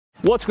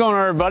What's going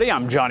on, everybody?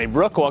 I'm Johnny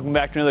Brook. Welcome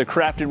back to another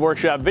Crafted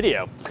Workshop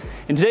video.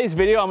 In today's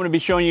video, I'm going to be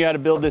showing you how to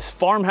build this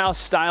farmhouse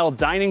style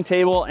dining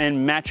table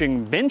and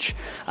matching bench.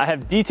 I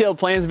have detailed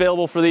plans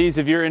available for these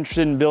if you're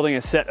interested in building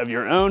a set of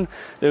your own.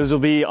 Those will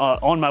be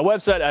on my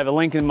website. I have a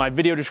link in my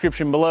video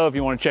description below if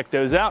you want to check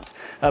those out.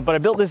 But I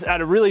built this out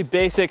of really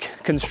basic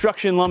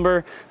construction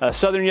lumber,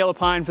 southern yellow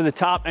pine for the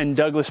top and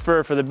Douglas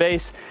fir for the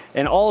base.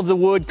 And all of the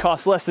wood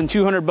costs less than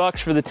 200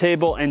 bucks for the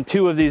table and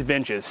 2 of these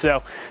benches.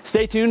 So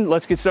stay tuned.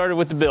 Let's get started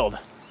with the build.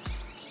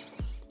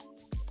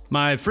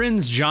 My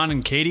friends John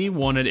and Katie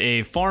wanted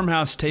a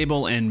farmhouse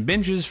table and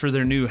benches for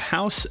their new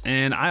house,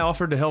 and I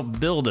offered to help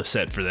build a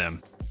set for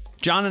them.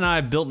 John and I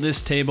built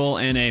this table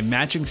and a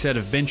matching set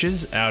of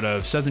benches out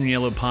of southern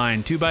yellow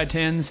pine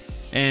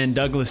 2x10s and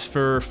Douglas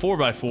fir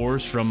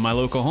 4x4s from my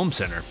local home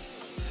center.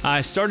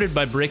 I started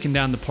by breaking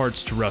down the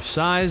parts to rough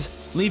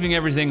size, leaving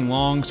everything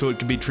long so it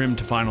could be trimmed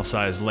to final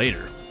size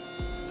later.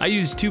 I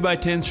used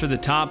 2x10s for the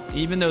top,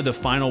 even though the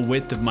final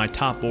width of my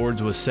top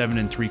boards was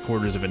 7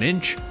 3/4 of an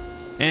inch.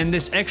 And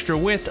this extra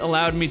width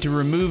allowed me to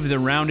remove the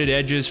rounded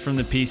edges from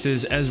the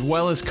pieces as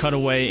well as cut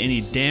away any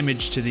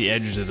damage to the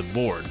edges of the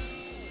board.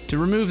 To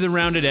remove the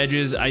rounded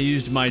edges, I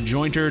used my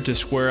jointer to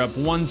square up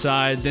one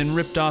side, then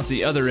ripped off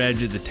the other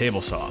edge of the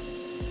table saw.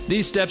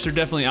 These steps are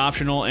definitely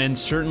optional and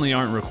certainly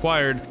aren't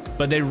required,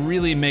 but they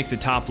really make the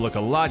top look a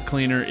lot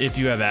cleaner if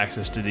you have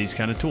access to these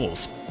kind of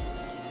tools.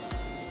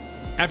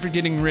 After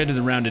getting rid of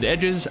the rounded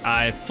edges,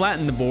 I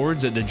flattened the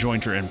boards at the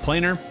jointer and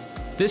planer.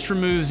 This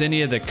removes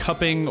any of the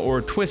cupping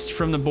or twists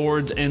from the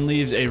boards and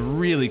leaves a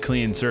really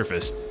clean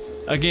surface.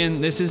 Again,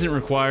 this isn't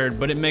required,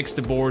 but it makes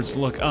the boards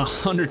look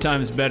 100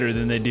 times better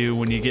than they do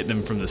when you get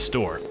them from the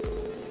store.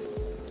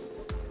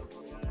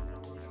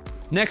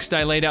 Next,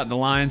 I laid out the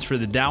lines for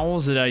the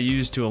dowels that I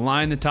used to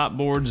align the top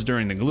boards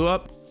during the glue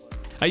up.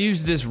 I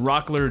used this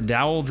Rockler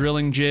dowel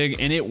drilling jig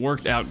and it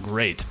worked out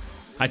great.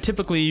 I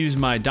typically use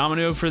my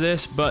domino for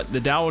this, but the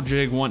dowel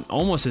jig went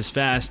almost as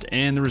fast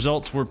and the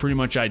results were pretty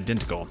much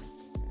identical.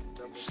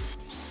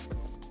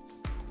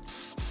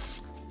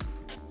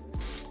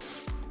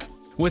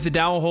 With the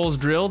dowel holes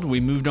drilled, we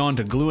moved on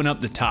to gluing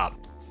up the top.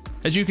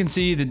 As you can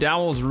see, the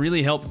dowels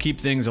really help keep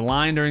things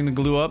aligned during the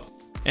glue up,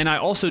 and I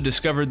also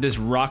discovered this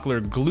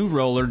Rockler glue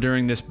roller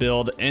during this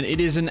build, and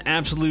it is an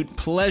absolute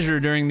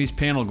pleasure during these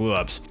panel glue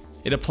ups.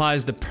 It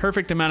applies the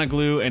perfect amount of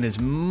glue and is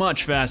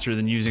much faster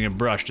than using a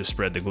brush to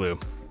spread the glue.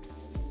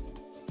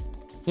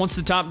 Once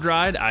the top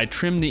dried, I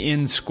trimmed the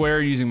ends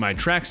square using my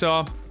track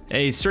saw.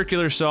 A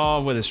circular saw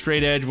with a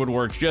straight edge would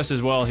work just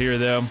as well here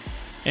though.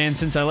 And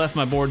since I left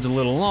my boards a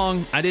little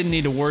long, I didn't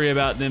need to worry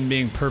about them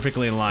being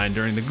perfectly aligned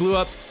during the glue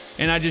up,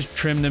 and I just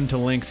trimmed them to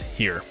length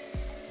here.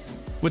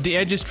 With the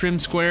edges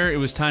trimmed square, it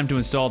was time to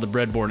install the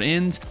breadboard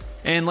ends,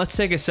 and let's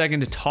take a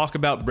second to talk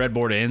about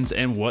breadboard ends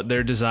and what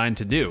they're designed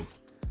to do.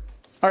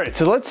 All right,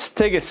 so let's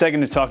take a second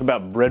to talk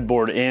about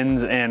breadboard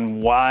ends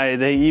and why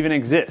they even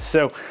exist.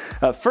 So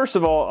first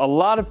of all, a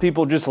lot of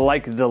people just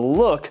like the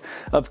look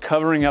of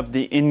covering up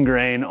the end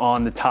grain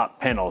on the top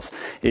panels.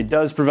 It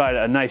does provide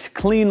a nice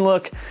clean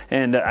look,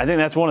 and I think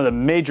that's one of the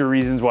major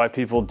reasons why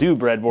people do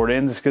breadboard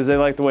ends is because they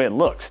like the way it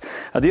looks.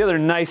 The other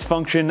nice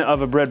function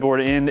of a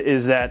breadboard end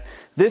is that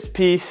this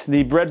piece,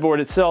 the breadboard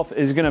itself,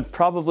 is gonna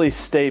probably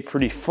stay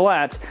pretty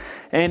flat,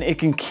 and it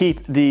can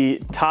keep the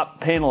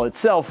top panel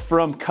itself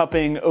from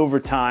cupping over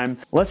time.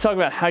 Let's talk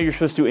about how you're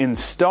supposed to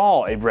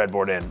install a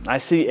breadboard end. I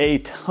see a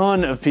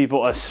ton of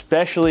people,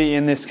 especially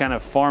in this kind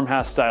of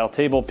farmhouse style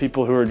table,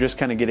 people who are just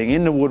kind of getting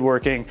into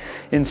woodworking,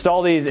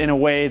 install these in a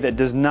way that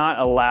does not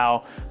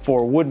allow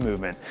for wood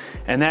movement.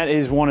 And that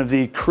is one of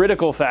the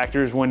critical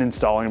factors when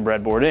installing a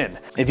breadboard end.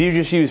 If you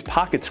just use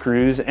pocket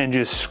screws and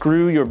just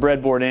screw your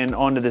breadboard end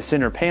onto the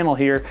center panel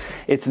here,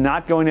 it's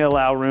not going to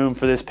allow room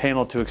for this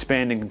panel to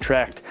expand and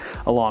contract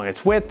along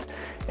its width,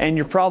 and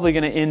you're probably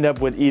going to end up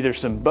with either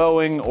some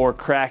bowing or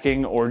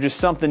cracking or just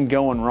something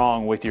going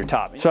wrong with your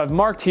top. So I've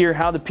marked here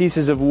how the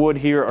pieces of wood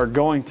here are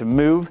going to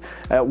move.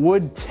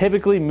 Wood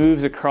typically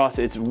moves across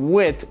its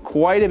width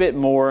quite a bit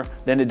more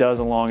than it does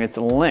along its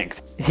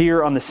length.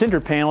 Here on the center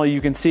panel, you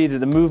can see that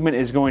the movement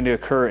is going to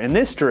occur in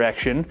this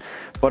direction,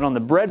 but on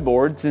the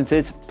breadboard, since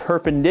it's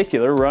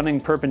perpendicular, running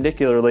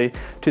perpendicularly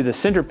to the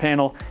center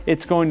panel,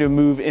 it's going to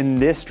move in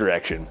this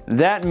direction.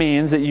 That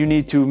means that you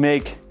need to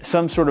make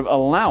some sort of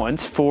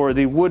allowance for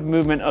the wood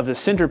movement of the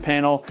center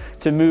panel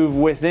to move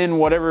within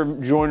whatever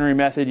joinery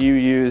method you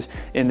use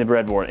in the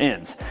breadboard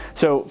ends.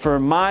 So for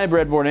my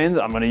breadboard ends,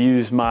 I'm going to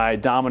use my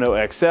Domino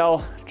XL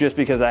just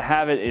because I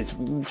have it. It's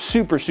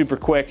super, super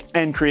quick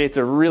and creates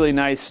a really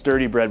nice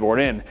sturdy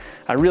breadboard end.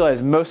 I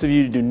realize most of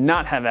you do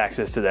not have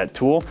access to that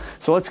tool,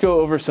 so let's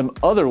go over some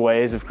other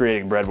ways of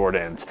creating breadboard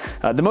ends.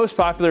 The most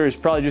popular is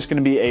probably just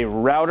going to be a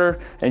router,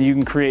 and you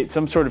can create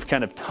some sort of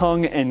kind of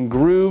tongue and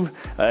groove,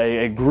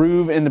 a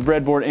groove in the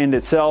breadboard end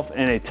itself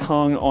and a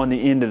tongue on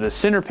the end of the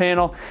center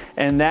panel,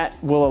 and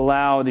that will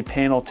allow the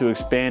panel to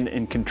expand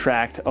and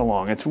contract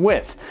along its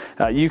width.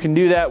 You can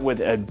do that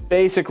with a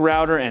basic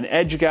router and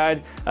edge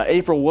guide.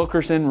 April Daniel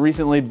Wilkerson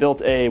recently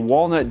built a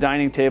walnut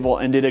dining table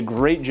and did a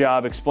great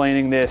job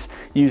explaining this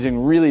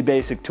using really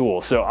basic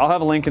tools. So I'll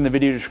have a link in the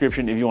video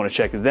description if you want to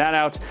check that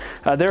out.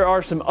 There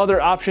are some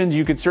other options.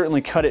 You could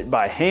certainly cut it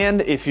by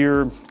hand if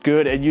you're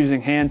good at using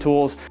hand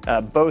tools.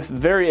 Both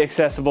very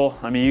accessible.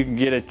 I mean, you can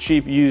get a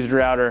cheap used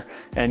router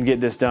and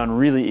get this done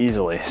really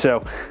easily.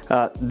 So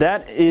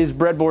that is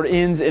breadboard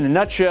ends in a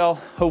nutshell.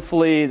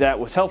 Hopefully that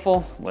was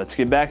helpful. Let's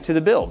get back to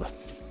the build.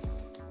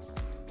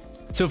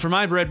 So for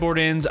my breadboard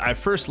ends, I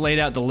first laid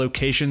out the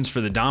locations for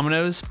the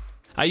dominoes.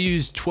 I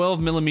used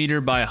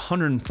 12mm by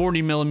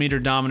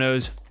 140mm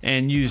dominoes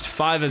and used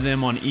 5 of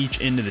them on each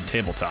end of the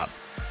tabletop.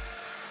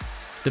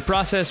 The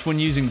process when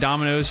using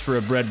dominoes for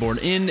a breadboard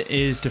end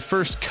is to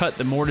first cut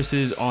the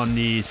mortises on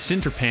the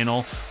center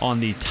panel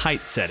on the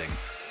tight setting.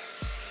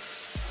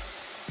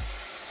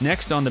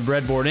 Next, on the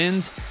breadboard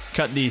ends,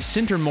 cut the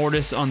center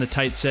mortise on the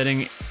tight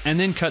setting and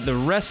then cut the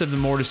rest of the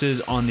mortises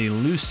on the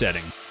loose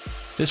setting.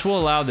 This will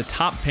allow the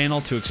top panel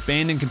to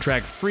expand and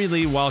contract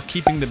freely while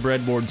keeping the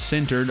breadboard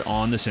centered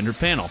on the center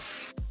panel.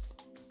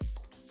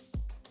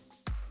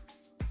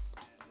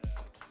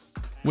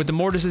 With the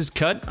mortises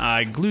cut,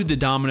 I glued the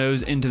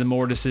dominoes into the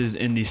mortises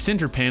in the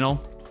center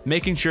panel,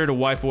 making sure to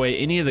wipe away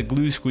any of the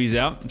glue squeeze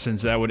out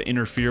since that would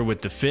interfere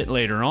with the fit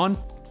later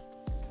on.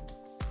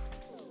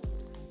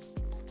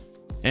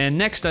 And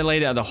next I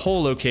laid out the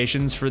hole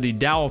locations for the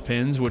dowel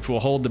pins which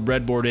will hold the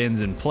breadboard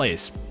ends in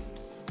place.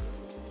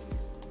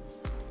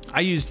 I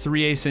used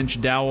 3/8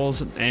 inch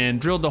dowels and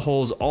drilled the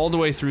holes all the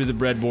way through the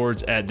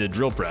breadboards at the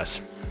drill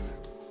press.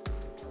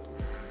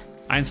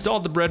 I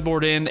installed the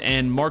breadboard end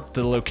and marked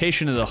the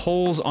location of the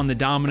holes on the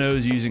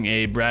dominoes using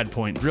a brad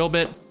point drill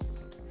bit,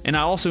 and I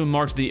also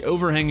marked the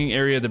overhanging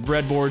area of the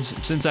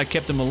breadboards since I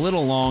kept them a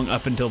little long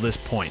up until this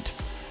point.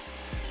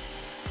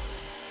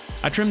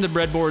 I trimmed the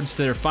breadboards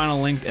to their final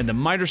length at the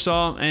miter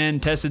saw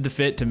and tested the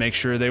fit to make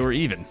sure they were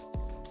even.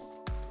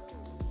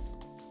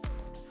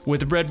 With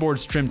the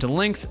breadboards trimmed to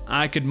length,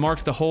 I could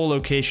mark the hole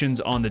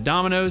locations on the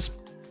dominoes.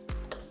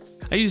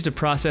 I used a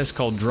process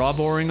called draw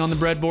boring on the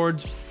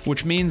breadboards,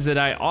 which means that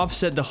I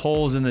offset the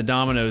holes in the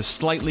dominoes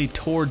slightly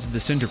towards the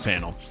center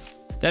panel.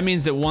 That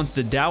means that once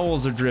the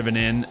dowels are driven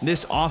in,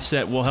 this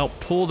offset will help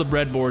pull the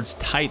breadboards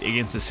tight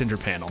against the center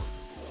panel.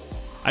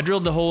 I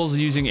drilled the holes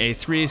using a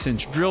 3/8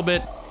 inch drill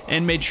bit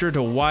and made sure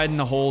to widen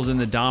the holes in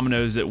the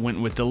dominoes that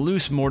went with the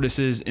loose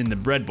mortises in the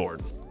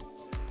breadboard.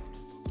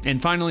 And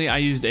finally, I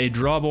used a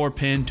draw bore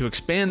pin to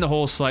expand the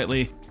holes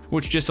slightly,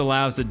 which just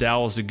allows the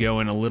dowels to go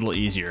in a little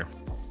easier.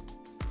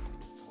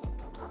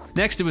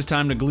 Next, it was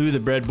time to glue the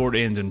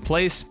breadboard ends in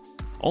place.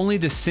 Only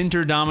the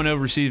center domino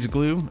receives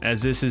glue,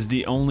 as this is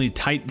the only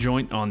tight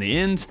joint on the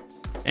ends,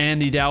 and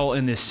the dowel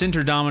in the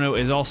center domino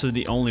is also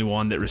the only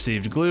one that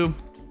received glue.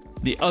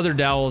 The other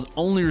dowels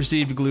only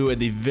received glue at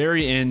the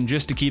very end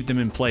just to keep them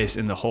in place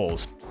in the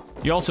holes.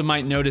 You also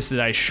might notice that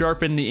I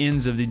sharpened the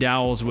ends of the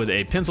dowels with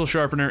a pencil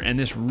sharpener, and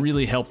this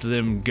really helped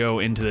them go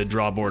into the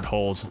drawboard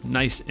holes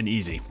nice and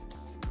easy.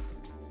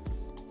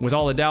 With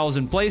all the dowels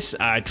in place,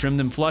 I trimmed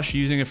them flush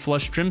using a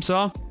flush trim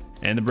saw,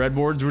 and the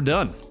breadboards were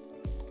done.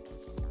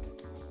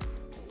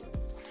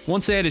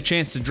 Once they had a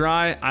chance to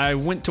dry, I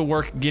went to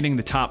work getting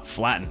the top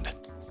flattened.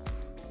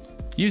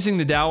 Using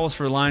the dowels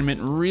for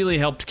alignment really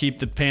helped keep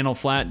the panel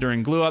flat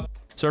during glue up,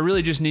 so I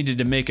really just needed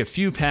to make a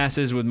few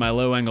passes with my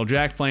low angle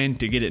jack plane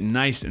to get it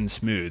nice and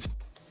smooth.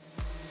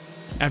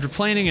 After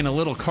planing and a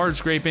little card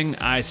scraping,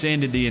 I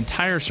sanded the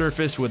entire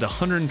surface with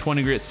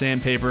 120 grit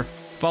sandpaper,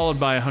 followed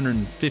by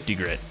 150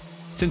 grit.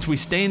 Since we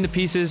stained the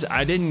pieces,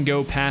 I didn't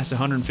go past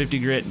 150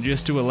 grit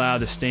just to allow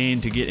the stain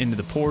to get into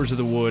the pores of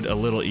the wood a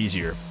little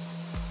easier.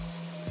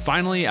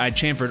 Finally, I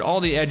chamfered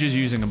all the edges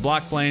using a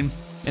block plane,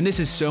 and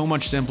this is so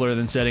much simpler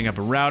than setting up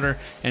a router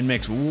and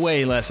makes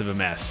way less of a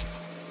mess.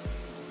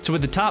 So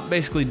with the top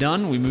basically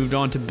done, we moved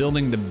on to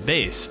building the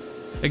base.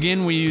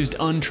 Again, we used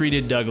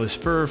untreated Douglas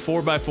fir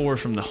 4x4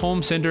 from the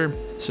home center,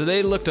 so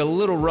they looked a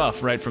little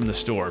rough right from the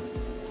store.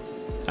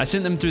 I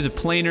sent them through the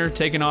planer,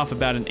 taking off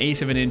about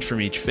 1/8 of an inch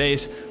from each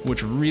face,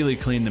 which really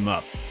cleaned them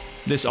up.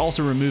 This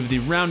also removed the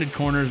rounded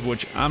corners,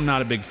 which I'm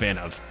not a big fan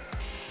of.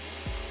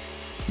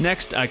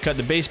 Next, I cut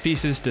the base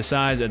pieces to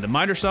size at the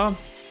miter saw.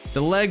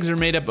 The legs are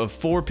made up of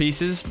 4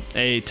 pieces,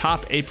 a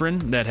top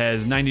apron that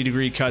has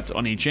 90-degree cuts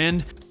on each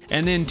end,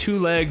 and then 2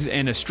 legs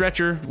and a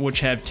stretcher which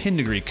have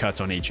 10-degree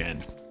cuts on each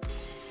end.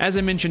 As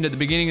I mentioned at the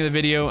beginning of the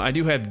video, I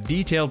do have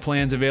detailed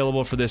plans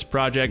available for this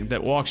project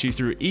that walks you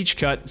through each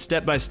cut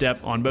step by step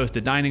on both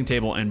the dining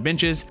table and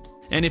benches,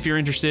 and if you're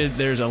interested,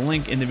 there's a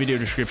link in the video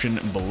description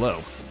below.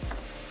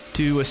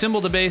 To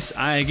assemble the base,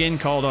 I again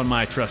called on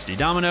my trusty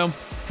domino.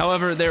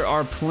 However, there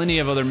are plenty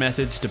of other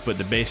methods to put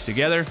the base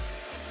together.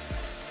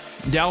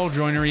 Dowel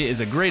joinery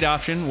is a great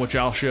option, which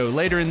I'll show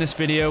later in this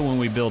video when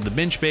we build the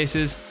bench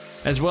bases,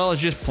 as well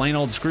as just plain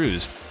old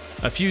screws.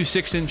 A few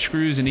 6-inch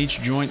screws in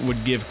each joint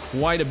would give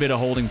quite a bit of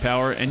holding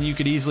power, and you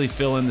could easily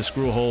fill in the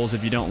screw holes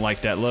if you don't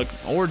like that look,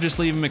 or just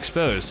leave them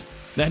exposed.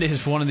 That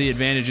is one of the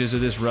advantages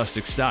of this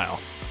rustic style.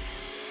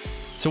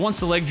 So once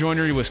the leg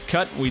joinery was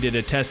cut, we did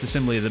a test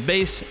assembly of the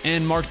base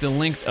and marked the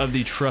length of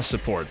the truss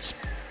supports.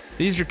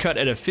 These are cut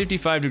at a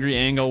 55-degree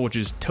angle, which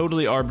is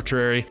totally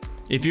arbitrary.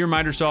 If your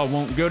miter saw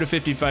won't go to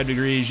 55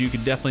 degrees, you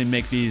could definitely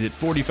make these at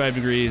 45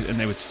 degrees and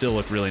they would still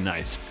look really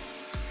nice.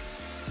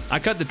 I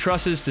cut the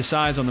trusses to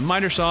size on the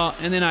miter saw,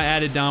 and then I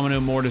added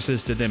domino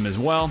mortises to them as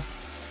well.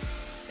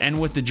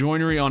 And with the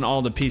joinery on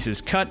all the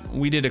pieces cut,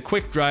 we did a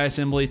quick dry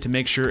assembly to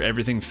make sure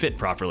everything fit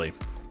properly.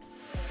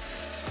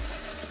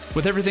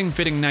 With everything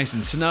fitting nice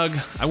and snug,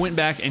 I went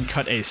back and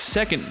cut a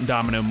second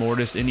domino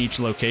mortise in each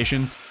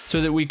location so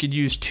that we could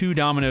use 2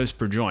 dominoes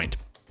per joint.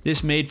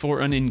 This made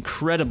for an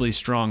incredibly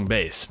strong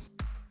base.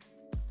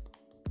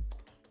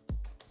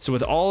 So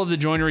with all of the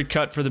joinery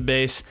cut for the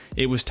base,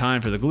 it was time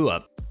for the glue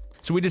up.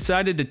 So we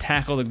decided to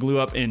tackle the glue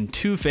up in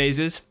 2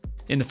 phases.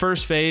 In the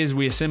first phase,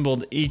 we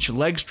assembled each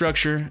leg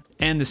structure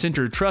and the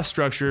center truss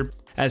structure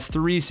as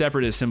 3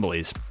 separate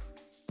assemblies.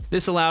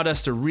 This allowed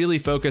us to really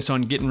focus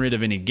on getting rid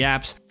of any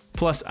gaps,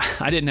 plus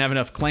I didn't have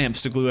enough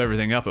clamps to glue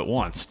everything up at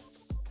once.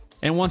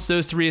 And once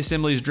those 3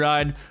 assemblies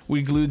dried,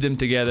 we glued them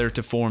together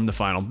to form the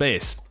final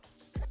base.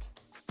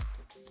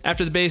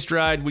 After the base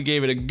dried, we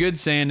gave it a good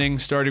sanding,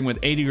 starting with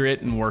 80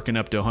 grit and working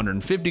up to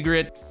 150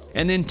 grit,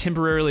 and then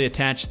temporarily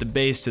attached the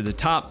base to the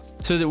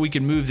top so that we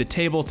could move the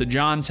table to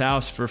John's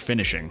house for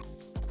finishing.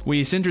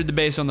 We centered the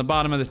base on the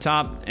bottom of the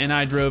top, and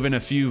I drove in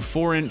a few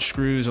 4-inch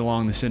screws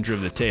along the center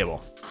of the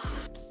table.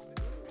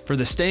 For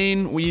the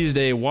stain, we used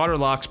a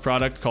Waterlox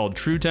product called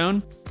True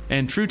Tone,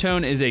 and True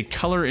Tone is a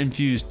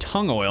color-infused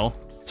tongue oil.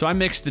 So I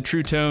mixed the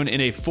True Tone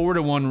in a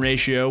 4:1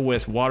 ratio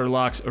with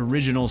Waterlox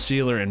Original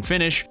Sealer and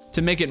Finish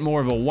to make it more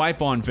of a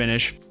wipe-on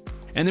finish,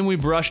 and then we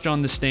brushed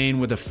on the stain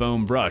with a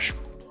foam brush.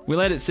 We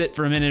let it sit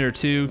for a minute or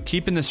 2,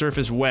 keeping the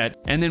surface wet,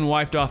 and then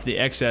wiped off the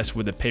excess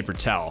with a paper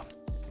towel.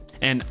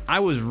 And I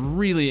was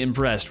really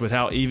impressed with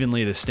how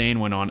evenly the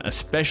stain went on,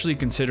 especially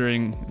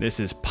considering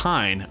this is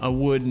pine, a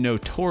wood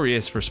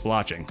notorious for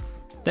splotching.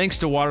 Thanks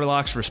to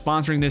Waterlox for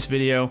sponsoring this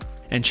video,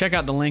 and check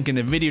out the link in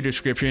the video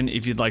description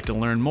if you'd like to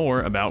learn more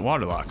about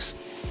Waterlox.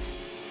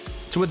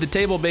 So with the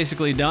table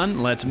basically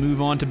done, let's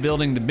move on to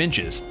building the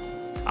benches.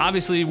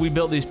 Obviously, we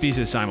built these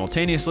pieces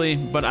simultaneously,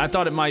 but I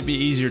thought it might be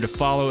easier to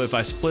follow if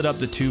I split up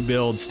the 2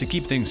 builds to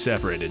keep things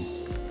separated.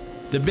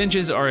 The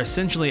benches are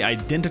essentially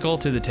identical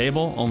to the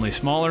table, only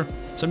smaller,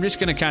 so I'm just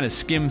going to kind of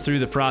skim through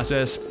the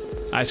process.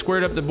 I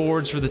squared up the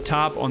boards for the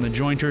top on the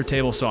jointer,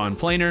 table saw, and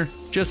planer,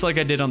 just like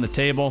I did on the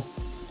table.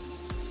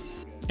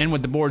 And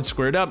with the boards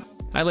squared up,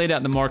 I laid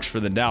out the marks for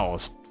the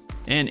dowels.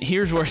 And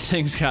here's where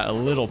things got a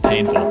little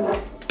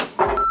painful.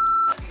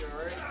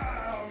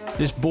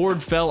 This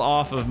board fell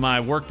off of my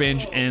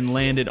workbench and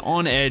landed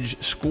on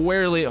edge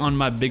squarely on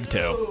my big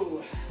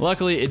toe.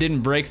 Luckily, it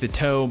didn't break the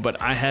toe,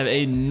 but I have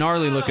a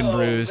gnarly looking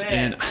bruise,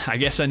 and I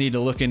guess I need to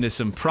look into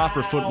some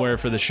proper footwear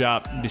for the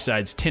shop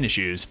besides tennis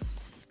shoes.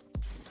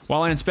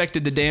 While I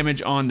inspected the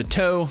damage on the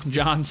toe,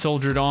 John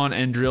soldiered on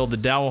and drilled the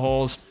dowel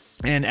holes,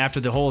 and after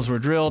the holes were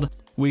drilled,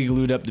 we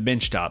glued up the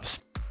bench tops.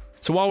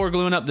 So while we're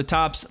gluing up the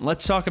tops,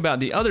 let's talk about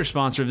the other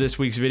sponsor of this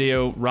week's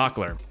video,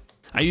 Rockler.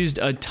 I used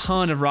a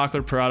ton of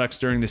Rockler products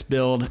during this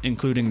build,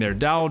 including their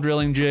dowel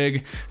drilling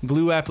jig,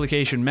 glue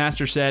application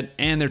master set,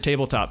 and their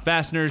tabletop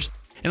fasteners,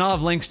 and I'll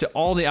have links to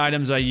all the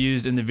items I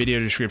used in the video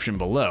description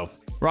below.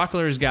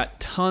 Rockler has got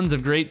tons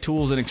of great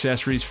tools and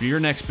accessories for your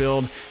next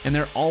build, and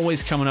they're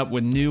always coming up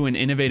with new and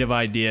innovative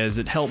ideas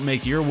that help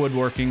make your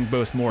woodworking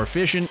both more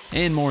efficient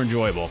and more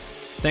enjoyable.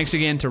 Thanks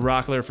again to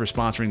Rockler for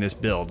sponsoring this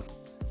build.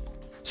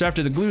 So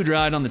after the glue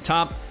dried on the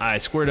top, I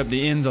squared up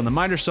the ends on the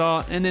miter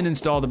saw and then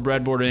installed the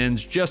breadboard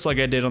ends just like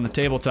I did on the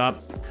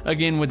tabletop,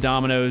 again with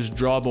dominoes,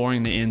 draw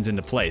boring the ends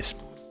into place.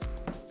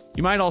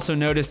 You might also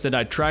notice that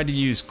I tried to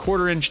use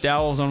 1/4-inch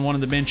dowels on one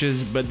of the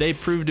benches, but they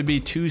proved to be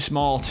too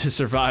small to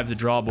survive the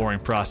draw boring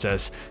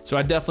process, so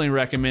I definitely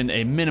recommend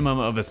a minimum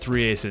of a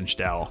 3/8-inch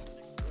dowel.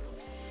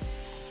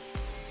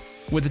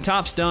 With the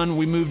tops done,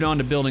 we moved on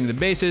to building the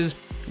bases,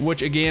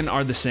 which again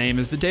are the same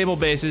as the table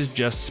bases,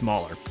 just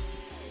smaller.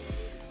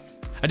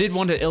 I did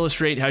want to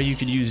illustrate how you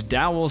could use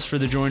dowels for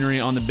the joinery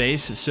on the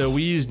base, so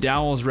we used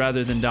dowels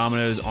rather than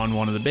dominoes on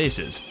one of the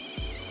bases.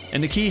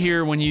 And the key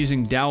here when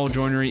using dowel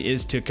joinery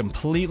is to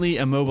completely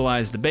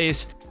immobilize the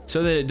base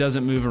so that it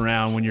doesn't move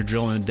around when you're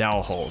drilling the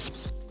dowel holes.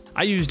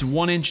 I used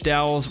 1-inch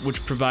dowels,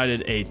 which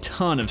provided a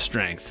ton of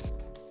strength.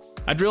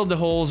 I drilled the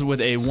holes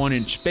with a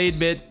 1-inch spade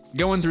bit,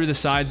 going through the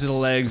sides of the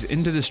legs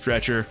into the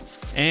stretcher,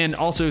 and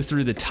also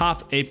through the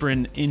top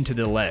apron into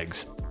the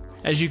legs.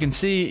 As you can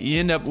see, you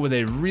end up with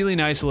a really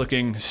nice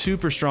looking,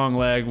 super strong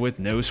leg with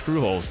no screw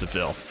holes to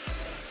fill.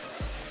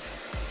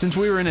 Since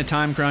we were in a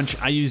time crunch,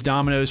 I used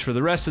dominoes for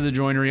the rest of the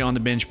joinery on the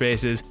bench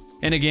bases,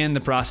 and again,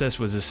 the process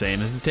was the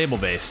same as the table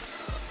base.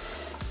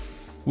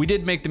 We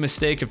did make the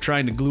mistake of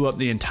trying to glue up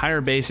the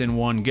entire base in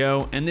one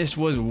go, and this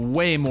was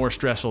way more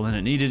stressful than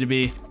it needed to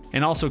be,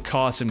 and also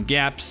caused some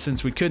gaps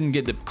since we couldn't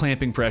get the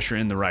clamping pressure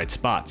in the right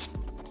spots.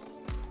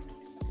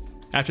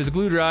 After the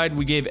glue dried,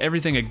 we gave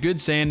everything a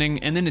good sanding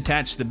and then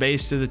attached the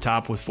base to the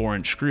top with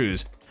 4-inch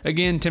screws,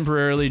 again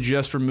temporarily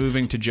just for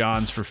moving to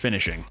John's for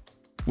finishing.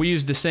 We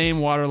used the same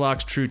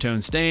Waterlox True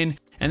Tone stain,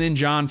 and then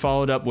John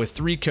followed up with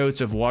 3 coats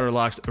of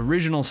Waterlock's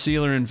original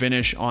sealer and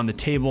finish on the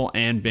table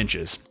and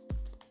benches.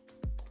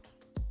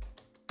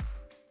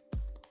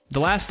 The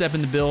last step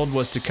in the build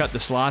was to cut the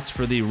slots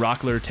for the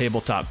Rockler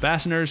tabletop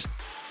fasteners,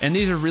 and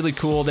these are really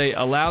cool. They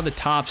allow the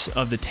tops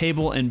of the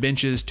table and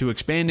benches to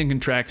expand and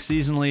contract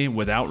seasonally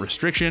without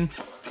restriction.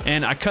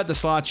 And I cut the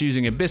slots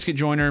using a biscuit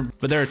joiner,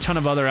 but there are a ton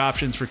of other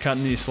options for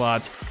cutting these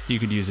slots. You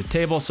could use a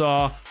table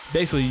saw.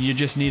 Basically, you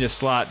just need a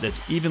slot that's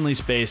evenly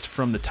spaced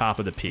from the top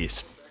of the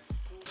piece.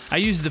 I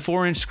used the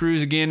 4-inch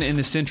screws again in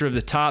the center of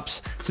the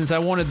tops since I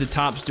wanted the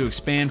tops to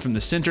expand from the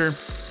center,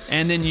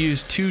 and then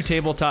use 2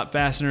 tabletop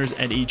fasteners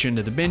at each end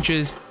of the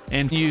benches,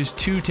 and use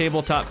 2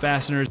 tabletop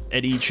fasteners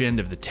at each end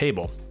of the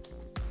table.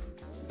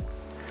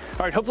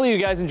 All right, hopefully you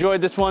guys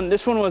enjoyed this one.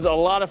 This one was a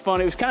lot of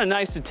fun. It was kind of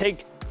nice to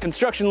take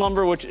construction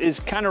lumber, which is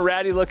kind of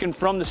ratty looking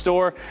from the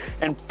store,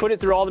 and put it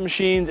through all the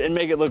machines and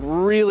make it look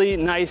really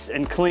nice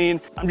and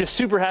clean. I'm just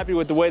super happy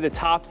with the way the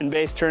top and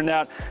base turned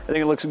out. I think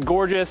it looks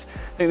gorgeous.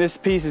 I think this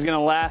piece is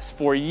gonna last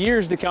for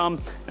years to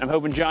come, and I'm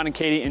hoping John and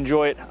Katie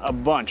enjoy it a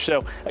bunch.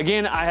 So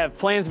again, I have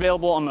plans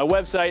available on my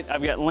website.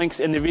 I've got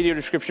links in the video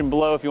description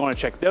below if you wanna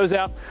check those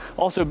out.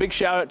 Also, big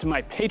shout out to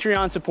my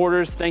Patreon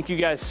supporters. Thank you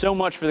guys so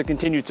much for the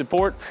continued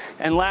support.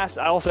 And last,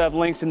 I also have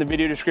links in the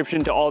video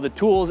description to all the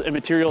tools and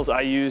materials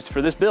I used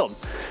for this build.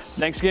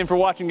 Thanks again for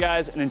watching,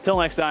 guys, and until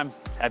next time,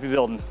 happy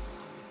building.